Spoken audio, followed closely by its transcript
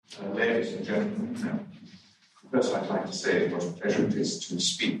Ladies and gentlemen, first I'd like to say what a pleasure it is to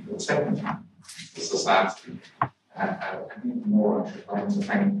speak for the second time to the Society. And even more, I should like to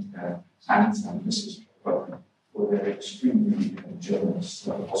thank Hans and Mrs. Burke for their extremely generous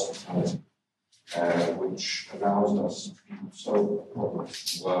hospitality, which allows us to solve the problems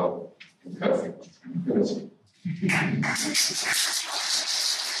of the world in perfect tranquility.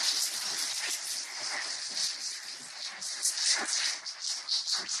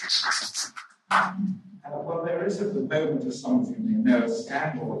 Well, there is at the moment, as some of you may know, a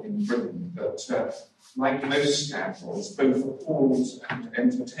scandal in Britain that, like most scandals, both appalls and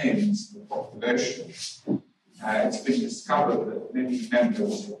entertains the population. It's been discovered that many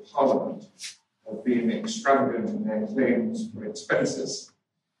members of Parliament have been extravagant in their claims for expenses.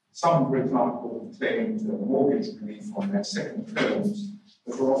 Some, for example, have claimed mortgage relief on their second homes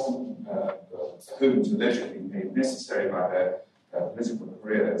that are often homes allegedly made necessary by their political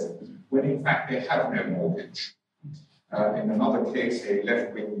careers, when in fact they have no mortgage. In another case, a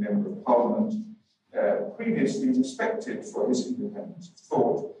left-wing member of Parliament, previously respected for his independence of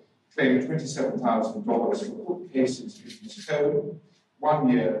thought, claimed $27,000 for bookcases in his home 1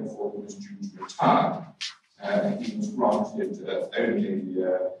 year before he was due to retire. He was granted only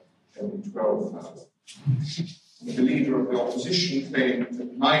 $12,000. The leader of the opposition claimed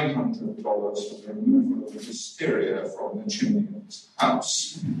 $900 for the removal of the hysteria from the chimney of his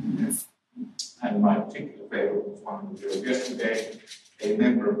house. And my particular favourite was one we did yesterday. A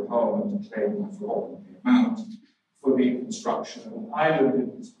member of Parliament claimed, I've forgotten the amount, for the construction of an island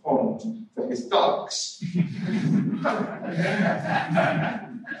in his pond for his ducks.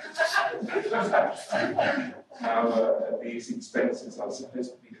 Now, these expenses are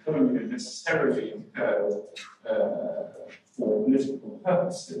supposed to be wholly and necessarily incurred for political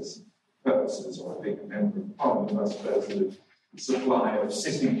purposes of being a member of Parliament, I suppose, the supply of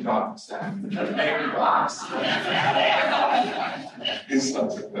sitting ducks and egg ducks is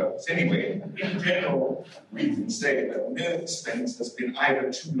such a purpose. Anyway, in general, we can say that no expense has been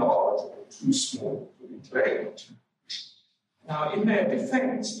either too large or too small to be claimed. Now, in their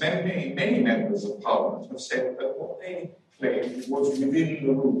defence, many members of Parliament have said that what they claimed was within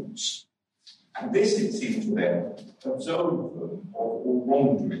the rules. And this, it seemed to them, absolved them of all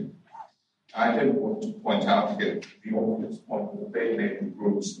wrongdoing. I don't want to point out here the obvious point that they made the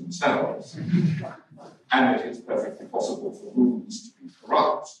rules themselves, and that it's perfectly possible for rules to be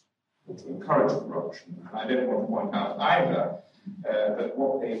corrupt or to encourage corruption. And I don't want to point out either that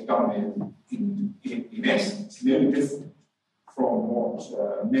what they've done in essence, no different from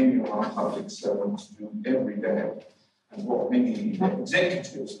what many of our public servants do every day, and what many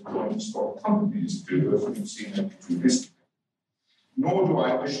executives of joint stock companies do, as we've seen in history. Nor do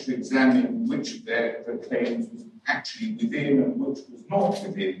I wish to examine which of their claims was actually within and which was not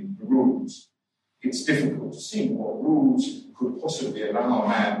within the rules. It's difficult to see what rules could possibly allow a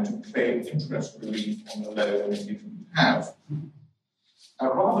man to claim interest relief on the loan he didn't have.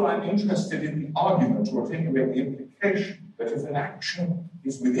 Rather, I'm interested in the argument, or at any rate the implication, that if an action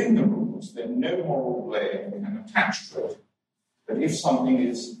is within the rules, then no moral blame can attach to it. But if something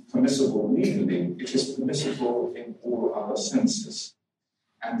is permissible legally, it is permissible in all other senses.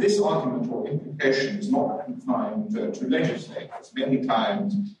 And this argument or implication is not confined to legislators. Many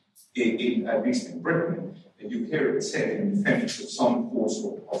times, at least in Britain, you hear it said in defence of some course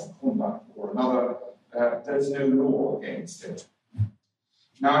of conduct or another, there's no law against it.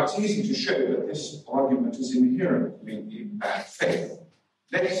 Now, it's easy to show that this argument is inherently in bad faith.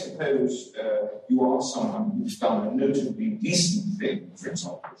 Let's suppose you are someone who's done a notably decent thing, for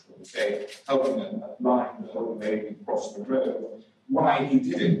example, shall we say, helping a blind old lady cross the road. Why he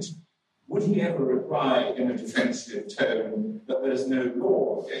did it? Would he ever reply in a defensive tone that there's no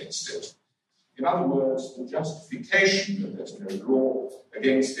law against it? In other words, the justification that there's no law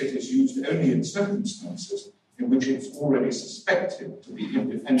against it is used only in circumstances in which it's already suspected to be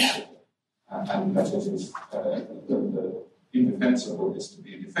indefensible, and that it is the indefensible is to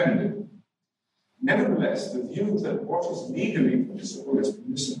be defended. Nevertheless, the view that what is legally permissible is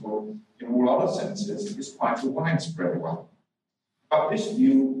permissible in all other senses is quite a widespread one. But this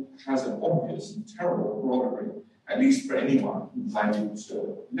view has an obvious and terrible corollary, at least for anyone who values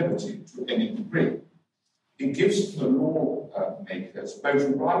liberty to any degree. It gives to the lawmakers both a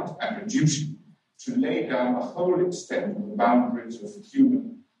right and a duty to lay down the whole extent of the boundaries of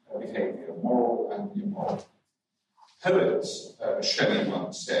human behaviour, moral and immoral. Poets, Shelley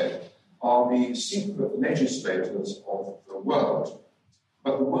once said, are the secret legislators of the world.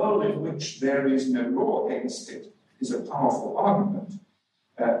 But the world in which there is no law against it is a powerful argument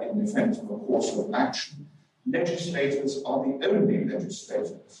in defence of a course of action. Legislators are the only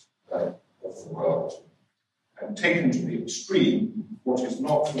legislators world. And taken to the extreme, what is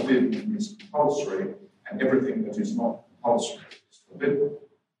not forbidden is compulsory, and everything that is not compulsory is forbidden.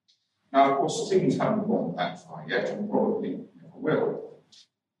 Now, of course, things haven't gone that far yet, and probably never will.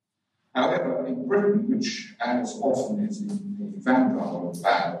 However, in Britain, which as often is in the vanguard of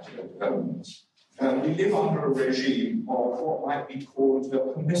bad developments, we live under a regime of what might be called a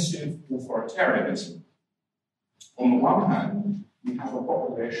permissive authoritarianism. On the one hand, we have a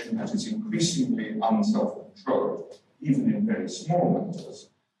population that is increasingly unself-controlled, even in very small matters.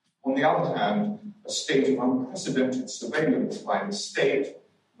 On the other hand, a state of unprecedented surveillance by the state,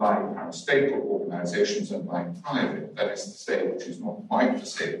 by parastatal organizations, and by private, that is to say, which is not quite the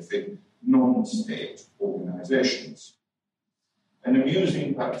same thing, non-state organizations. An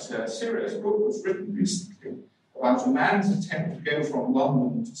amusing but serious book was written recently about a man's attempt to go from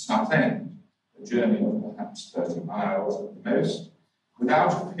London to Southend, a journey of perhaps 30 miles at the most,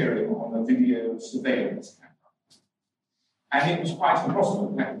 without appearing on a video surveillance camera. And it was quite impossible,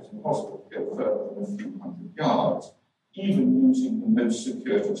 in fact, it was impossible to go further than a few hundred yards, even using the most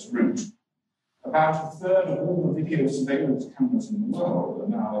circuitous route. About a third of all the video surveillance cameras in the world are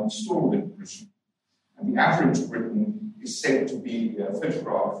now installed in Britain, and the average Briton is said to be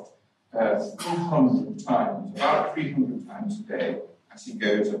photographed 300 times, about 300 times a day, as he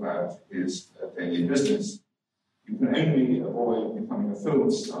goes about his daily business. You can only avoid becoming a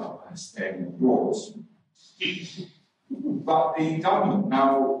film star by staying indoors. But the government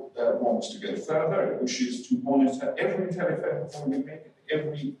now wants to go further. It wishes to monitor every telephone call you make,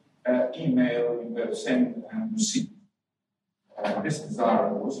 every email you both send and receive. This desire,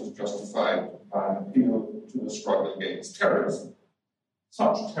 of course, is justified by an appeal to the struggle against terrorism.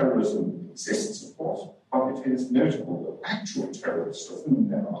 Such terrorism exists, of course, but it is notable that actual terrorists, of whom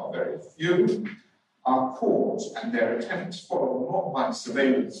there are very few, are caught and their attempts followed not by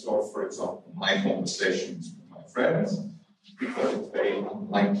surveillance of, for example, my conversations with my friends, because it's very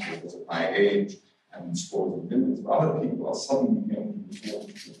unlikely that at my age and scores of millions of other people are suddenly going to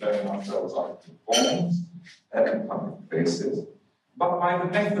resort to blowing ourselves up with bombs in public places, but by the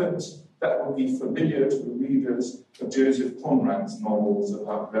methods that will be familiar to the readers of Joseph Conrad's novels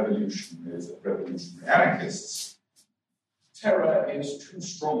about revolutionaries and revolutionary anarchists. Terror is too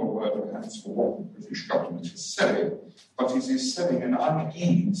strong a word, perhaps, for what the British government is selling, but it is selling an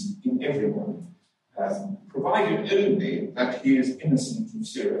unease in everyone, provided only that he is innocent of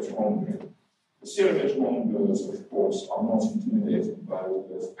serious wrongdoing. The serious wrongdoers, of course, are not intimidated by all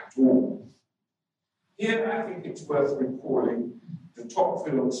this at all. Here, I think it's worth recalling de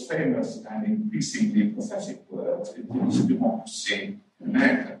Tocqueville's famous and increasingly prophetic words in his Democracy in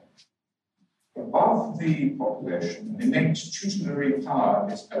America. Above the population, an innate tutelary power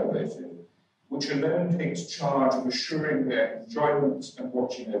is elevated, which alone takes charge of assuring their enjoyment and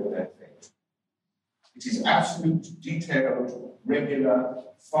watching over their fate. It is absolute, detailed, regular,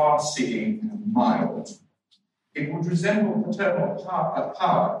 far-seeing, and mild. It would resemble paternal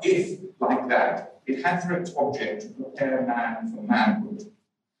power if, like that, it had for its object to prepare man for manhood.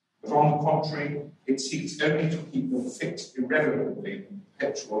 But on the contrary, it seeks only to keep them fixed irrevocably in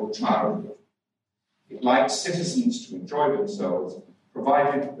perpetual childhood. It likes citizens to enjoy themselves,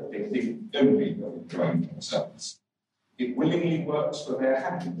 provided that they think only of enjoying themselves. It willingly works for their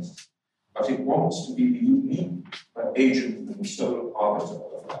happiness, but it wants to be the unique agent and sole arbiter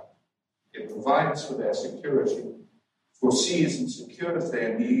of that. It provides for their security, foresees and secures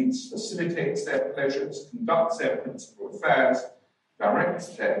their needs, facilitates their pleasures, conducts their principal affairs, directs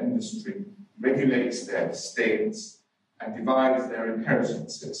their industry, regulates their estates, and divides their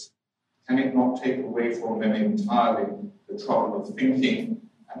inheritances. Can it not take away from them entirely the trouble of thinking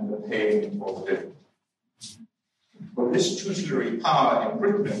and the pain of living? Well, this tutelary power in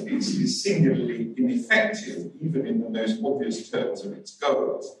Britain, at least, is singularly ineffective, even in the most obvious terms of its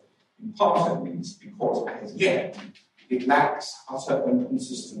goals, in part at least because, as yet, it lacks utter and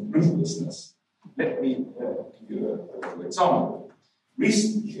consistent ruthlessness. Let me give you a little example.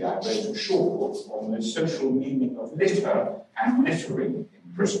 Recently, I wrote a short book on the social meaning of litter and littering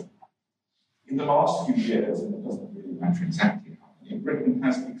in Britain. In the last few years, and it doesn't really matter exactly how many, Britain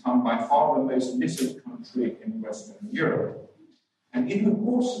has become by far the most littered country in Western Europe. And in the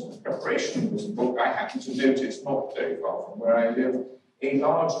course of the preparation of this book, I happened to notice, not very far from where I live, a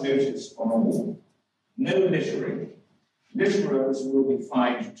large notice on a wall. No littering. Litterers will be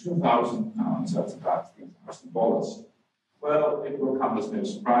fined £2,000, that's about $3,000. Well, it will come as no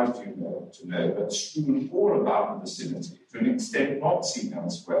surprise to you to know that strewn all about the vicinity, to an extent not seen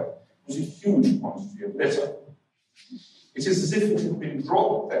elsewhere, was a huge quantity of litter. It is as if it had been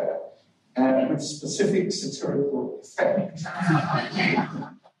dropped there with specific satirical effect,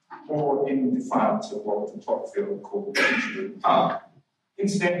 or in defiance of what de Tocqueville called the power.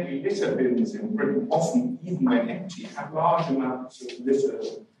 Incidentally, litter bins in Britain often, even when empty, have large amounts of litter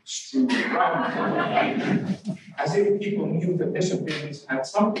strewn around, as if people knew that litter bins had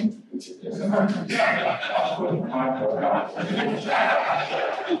something to do with litter. I couldn't quite work out.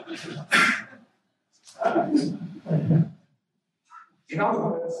 In other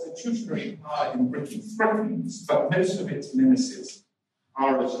words, the tutelary power in Britain threatens, but most of its menaces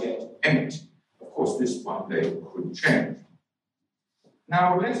are as yet empty. Of course, this one day could change.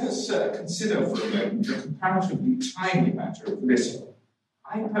 Now, let us consider for a moment the comparatively tiny matter of litter.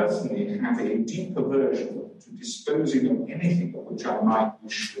 I personally have a deep aversion to disposing of anything of which I might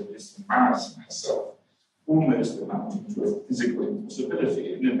wish to disembarrass myself, almost amounting to a physical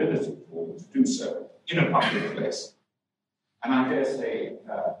inability for me to do so in a public place. And I dare say,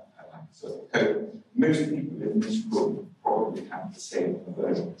 I hope most people in this room probably have the same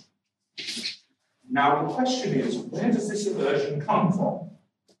aversion. Now, the question is, where does this aversion come from?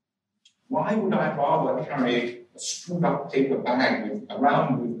 Why would I rather carry a screwed-up paper bag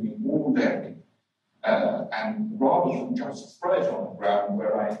around with me all day, and rather than just throw it on the ground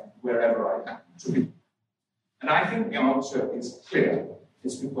wherever I happen to be? And I think the answer is clear.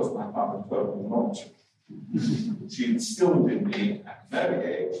 It's because my mother told me not to. She instilled in me at an early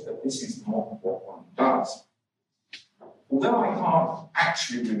age that this is not what one does. Although I can't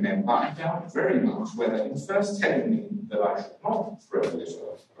actually remember, I doubt very much whether in first telling me that I should not throw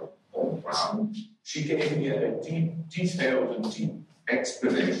litter on the ground, she gave me a detailed and deep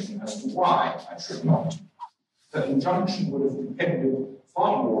explanation as to why I should not. The injunction would have depended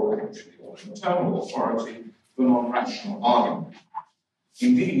far more actually on maternal authority than on rational argument.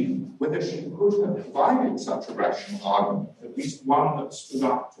 Indeed, whether she could have provided such a rational argument, at least one that stood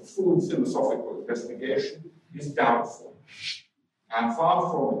up to full philosophical investigation, is doubtful. I'm far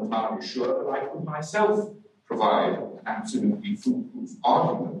from entirely sure that I could myself provide an absolutely foolproof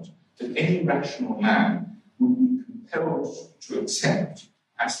argument that any rational man would be compelled to accept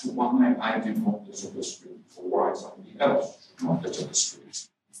as to why I did not litter the street, or why somebody else should not litter the streets.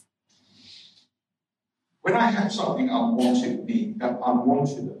 When I have something unwanted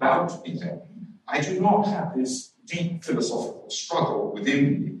about me, then, I do not have this deep philosophical struggle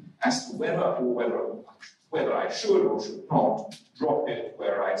within me as to whether I should or should not drop it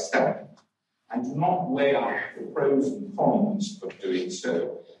where I stand. I do not weigh out the pros and cons of doing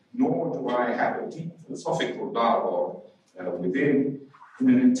so, nor do I have a deep philosophical dialogue within in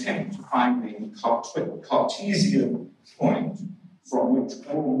an attempt to find the Cartesian point from which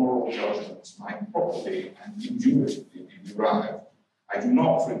all moral judgments might properly and intuitively be derived. I do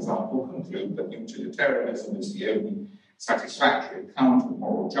not, for example, conclude that utilitarianism is the only satisfactory account of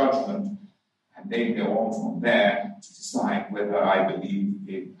moral judgment, and then go on from there to decide whether I believe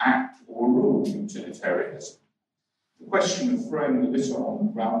in act or rule utilitarianism. The question of throwing the litter on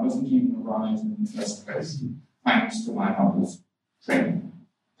the ground doesn't even arise in the first place, thanks to my mother's training,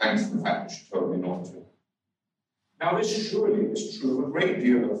 thanks to the fact that she told me not to. Now, this surely is true of a great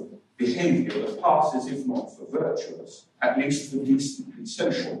deal of behaviour that passes, if not for virtuous, at least for decently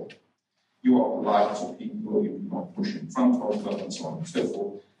social. You are polite to people, you do not push in front of them, and so on and so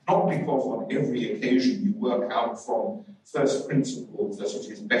forth, not because on every occasion you work out from first principles that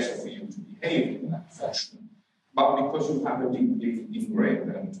it is better for you to behave in that fashion, but because you have a deeply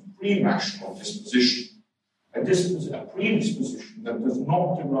ingrained and pre-rational disposition, a predisposition that does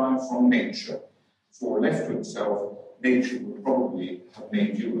not derive from nature. For left to itself, nature would probably have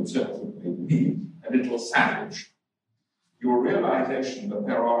made you, and certainly made me, a little savage. Your realization that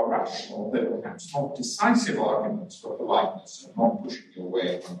there are rational, though perhaps not decisive arguments for politeness and not pushing your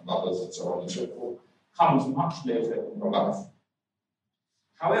way in front of others and so on and so forth, comes much later in your life.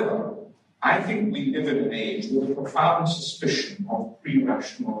 However, I think we live in an age with a profound suspicion of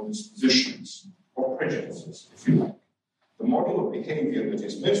pre-rational dispositions, or prejudices, if you like. The model of behavior that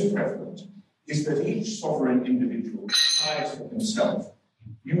is most prevalent is that each sovereign individual decides for himself,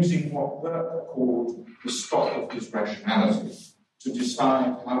 using what Burke called the stock of his rationality, to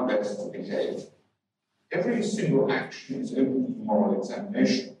decide how best to behave. Every single action is open to moral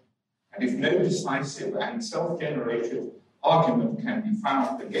examination, and if no decisive and self-generated argument can be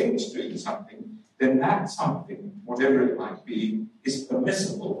found against doing something, then that something, whatever it might be, is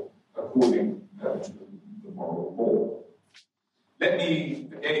permissible according to the moral law. Let me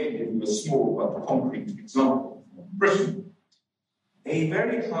again give you a small but concrete example from Britain. A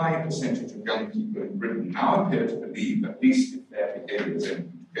very high percentage of young people in Britain now appear to believe, at least if their behaviour is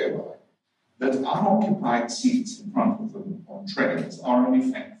anything to go by, that unoccupied seats in front of them on trains are in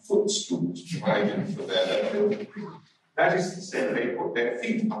effect footstools provided for their level. That is to say, they put their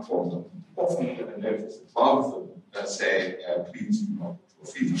feet up on them often a notice above them say, please do not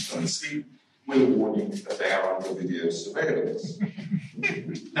put your feet on the seat, with a warning that they are under video surveillance.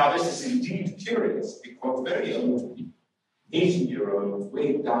 Now, this is indeed curious because very old people, 80-year-olds,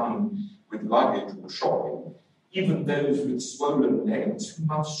 weighed down with luggage or shopping, even those with swollen legs who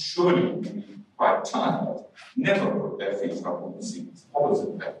must surely be quite tired, never put their feet up on the seats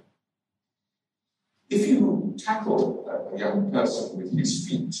opposite them. If you tackle a young person with his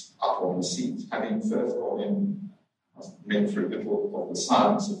feet up on the seat, having first gone in, made for a little of the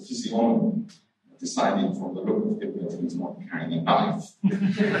science of physiognomy, deciding from the look of him that he's not carrying a knife, and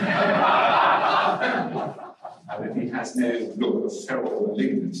that he has no look of feral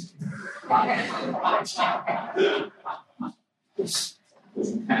malignancy. Because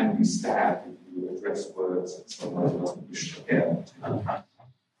you can be stabbed if you address words that someone doesn't wish to hear.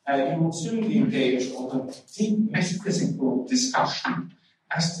 You will soon be engaged on a deep metaphysical discussion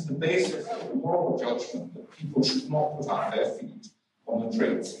as to the basis of the moral judgment that people should not put up their feet on the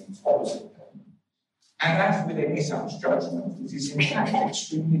train seats opposite them. And as with any such judgment, it is in fact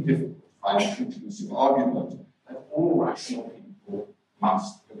extremely difficult to find a conclusive argument that all rational people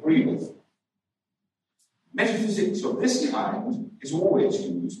must agree with. Metaphysics of this kind is always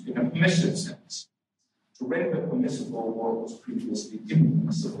used in a permissive sense, to render permissible what was previously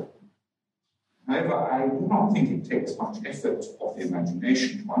impermissible. However, I do not think it takes much effort of the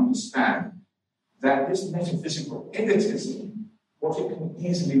imagination to understand that this metaphysical egotism, what it can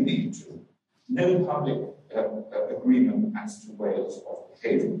easily lead to, no public agreement as to ways of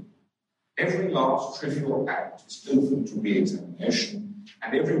behaving. Every last trivial act is open to re-examination,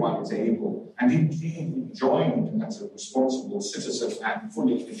 and everyone is able, and indeed enjoined as a responsible citizen and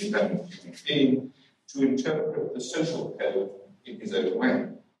fully independent human being, to interpret the social code in his own way.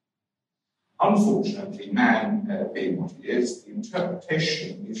 Unfortunately, man being what he is, the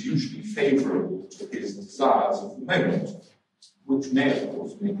interpretation is usually favourable to his desires of the moment, which may, of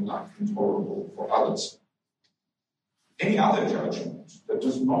course, make life intolerable for others. Any other judgment that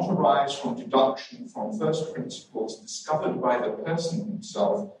does not arise from deduction from first principles discovered by the person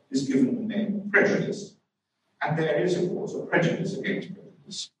himself is given the name of prejudice. And there is, of course, a prejudice against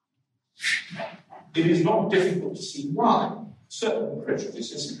prejudice. It is not difficult to see why certain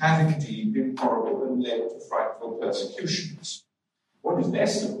prejudices have indeed been horrible and led to frightful persecutions. What is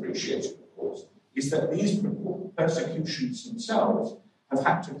less appreciated, of course, is that these persecutions themselves have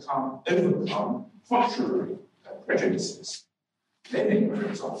had to overcome contrary prejudices. Lenin, for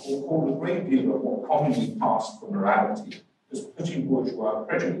example, called a great deal of what commonly passed for morality as petit bourgeois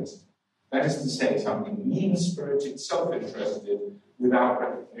prejudice. That is to say, something mean-spirited, self-interested, without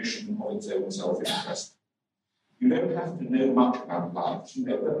recognition of its own self-interest. You don't have to know much about life to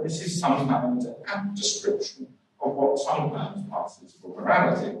know that this is sometimes an apt description of what sometimes passes for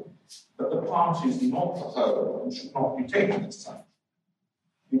morality, but the part is not the whole and should not be taken as such.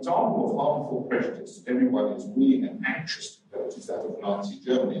 The example of harmful prejudice that everyone is willing and anxious to note is that of Nazi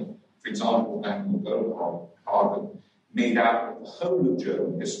Germany. For example, Daniel Goldhagen made out that the whole of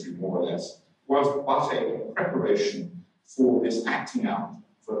German history, more or less, was but a preparation for this acting out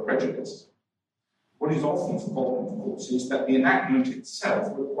for prejudice. What is often forgotten, of course, is that the enactment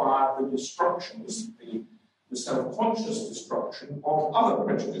itself required the destruction, the self-conscious destruction of other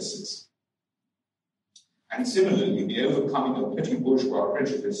prejudices. And similarly, the overcoming of petit bourgeois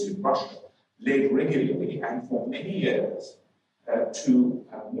prejudice in Russia led regularly and for many years to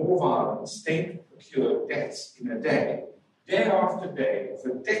more violent state-procured deaths in a day after day,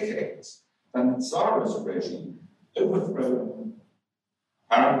 for decades, than the Tsarist regime, overthrown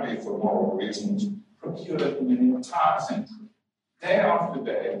apparently for moral reasons, procured in an entire century. Day after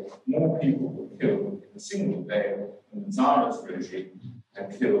day, more people were killed in a single day than the Tsarist regime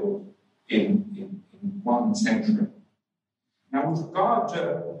had killed in 1 century. Now, with regard to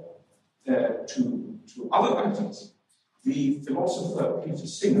other matters, the philosopher Peter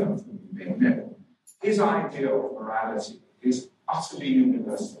Singer, whom you may know, his idea of morality is utterly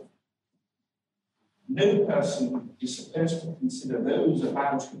universal. No person is supposed to consider those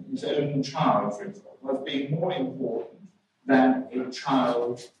about him, his own child, for example, as being more important than a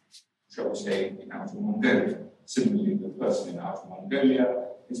child, shall we say, in Outer Mongolia. Similarly, the person in Outer Mongolia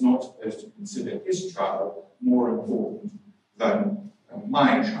is not supposed to consider his child more important than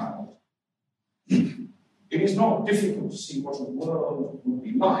my child. It is not difficult to see what a world would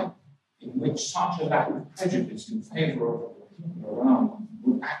be like in which such a lack of prejudice in favour of the people around them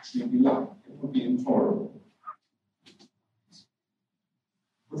would actually be like. It would be intolerable.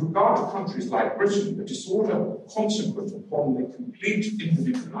 With regard to countries like Britain, the disorder consequent upon the complete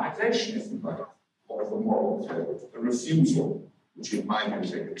individualisation, if you like, of the moral code, the refusal which in my view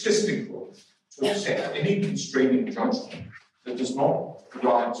is egotistical, to accept any constraining judgment that does not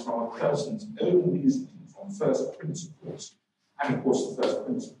arise from a person's own reasoning from first principles, and of course the first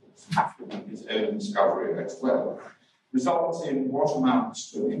principles have to be his own discovery as well, results in what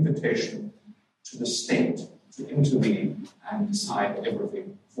amounts to an invitation to the state to intervene and decide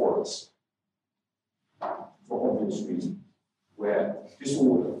everything for us, for obvious reasons. Where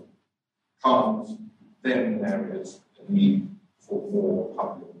disorder comes, then there is a need for more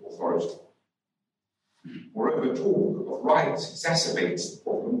public authority. Moreover, talk of rights exacerbates the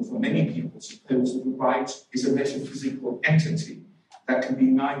problem, for many people suppose that the right is a metaphysical entity that can be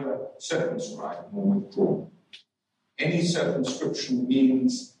neither circumscribed nor withdrawn. Any circumscription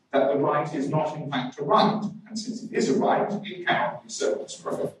means that the right is not in fact a right, and since it is a right, it cannot be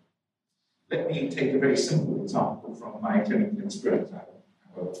circumscribed. Let me take a very simple example from my clinical experience.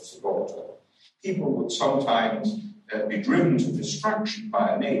 I'm a doctor. People would sometimes be driven to distraction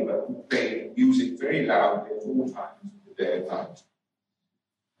by a neighbour who played music very loudly at all times of the day and night.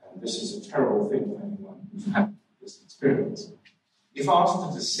 And this is a terrible thing for anyone who's had this experience. If asked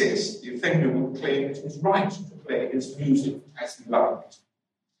to desist, the offender would claim it is right to play his music as he liked.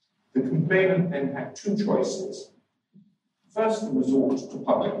 The complainant then had two choices. First, the resort to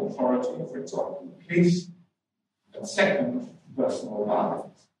public authority, for example, the police, and second, personal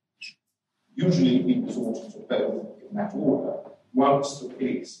violence. Usually we resorted to both in that order, once the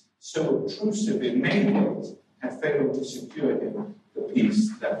police, so obtrusive in many ways, had failed to secure him the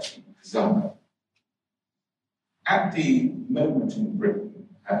peace that he desired. At the moment in Britain,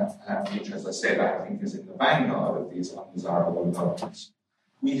 which, as I said, I think is in the vanguard of these undesirable developments,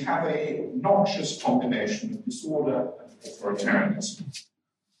 we have a noxious combination of disorder and authoritarianism.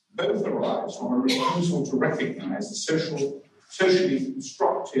 Both arise from a refusal to recognize the socially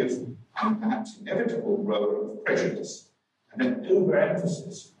constructive and perhaps inevitable role of prejudice and an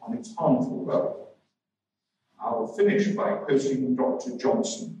overemphasis on its harmful role. I'll finish by quoting Dr.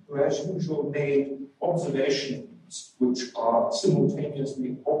 Johnson, who, as usual, made observations which are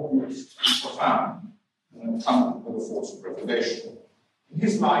simultaneously obvious and profound and accompanied by the force of revelation. In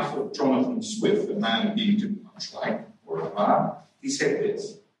his life of Jonathan Swift, a man he didn't much like or admire, he said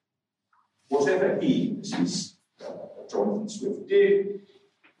this: whatever he, this is Jonathan Swift, did,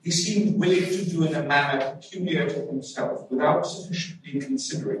 he seemed willing to do in a manner peculiar to himself, without sufficiently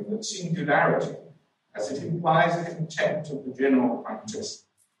considering that singularity, as it implies a contempt of the general practice,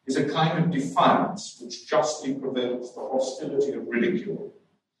 is a kind of defiance which justly provokes the hostility of ridicule.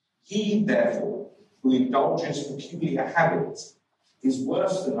 He, therefore, who indulges peculiar habits, is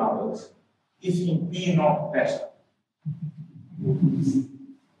worse than others, if he be not better.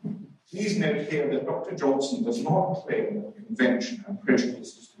 Please note here that Dr. Johnson does not claim that convention and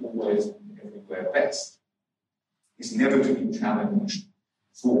prejudice is always and everywhere best. It's never to be challenged,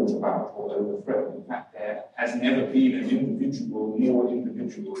 thought about, or overthrown. In fact, there has never been an individual more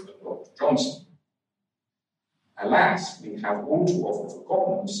individual than Dr. Johnson. Alas, we have all too often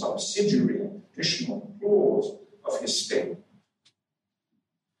forgotten the subsidiary and additional clause of his statement,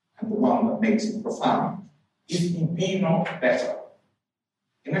 and the one that makes it profound. If he be not better.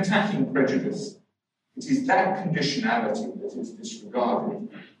 In attacking prejudice, it is that conditionality that is disregarded.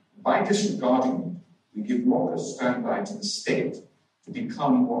 By disregarding it, we give Locke's standby to the state to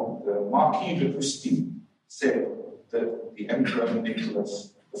become what the Marquis de Christie said that the Emperor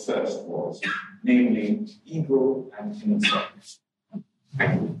Nicholas I was, namely evil and innocent.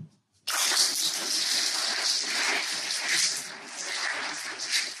 Thank you.